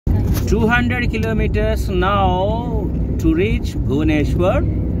200 kilometers now to reach Buvaneshvar.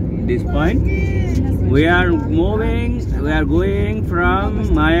 This point we are going from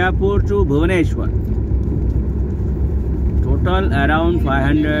Mayapur to Buvaneshvar. Total around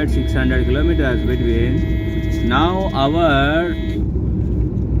 500-600 kilometers between. Now our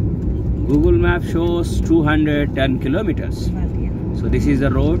Google map shows 210 kilometers. So this is the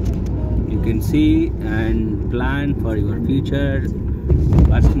road you can see and plan for your future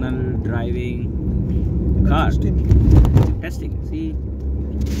personal driving car. Testing. See,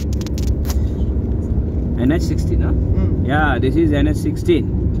 NH16, huh? Yeah, this is NH16.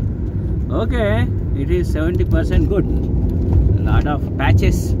 Okay, it is 70% good. A lot of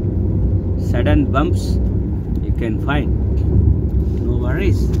patches, sudden bumps you can find. No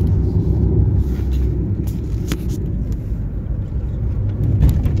worries.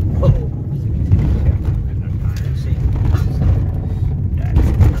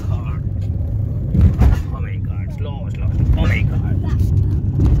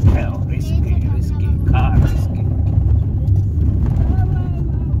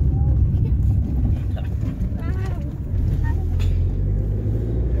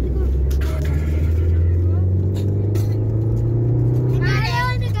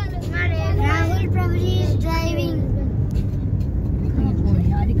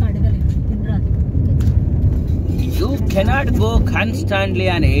 You cannot go constantly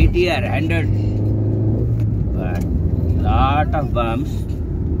on 80 or 100, but lot of bumps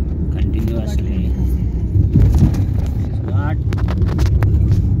continuously. It's not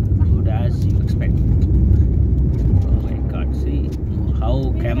good as you expect. Oh my God! See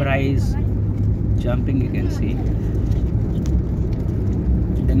how camera is jumping. You can see.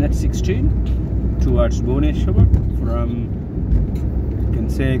 Then at 16 towards Buvaneshvar from, you can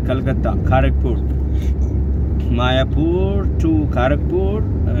say, Kolkata, Kharagpur. Mayapur to Kharagpur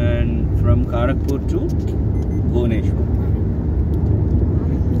and from Kharagpur to Buvaneshvar.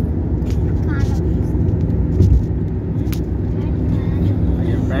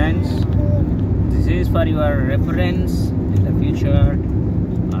 Dear friends, this is for your reference in the future.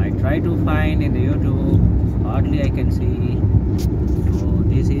 I try to find in the YouTube, hardly I can see. So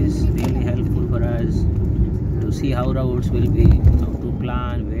this is really helpful for us to see how routes will be, how to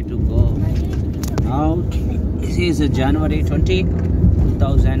plan, where to go. Now this is January 20,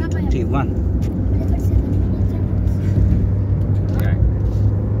 2021.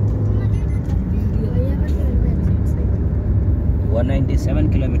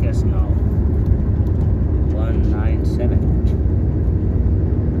 197 kilometers now. 197.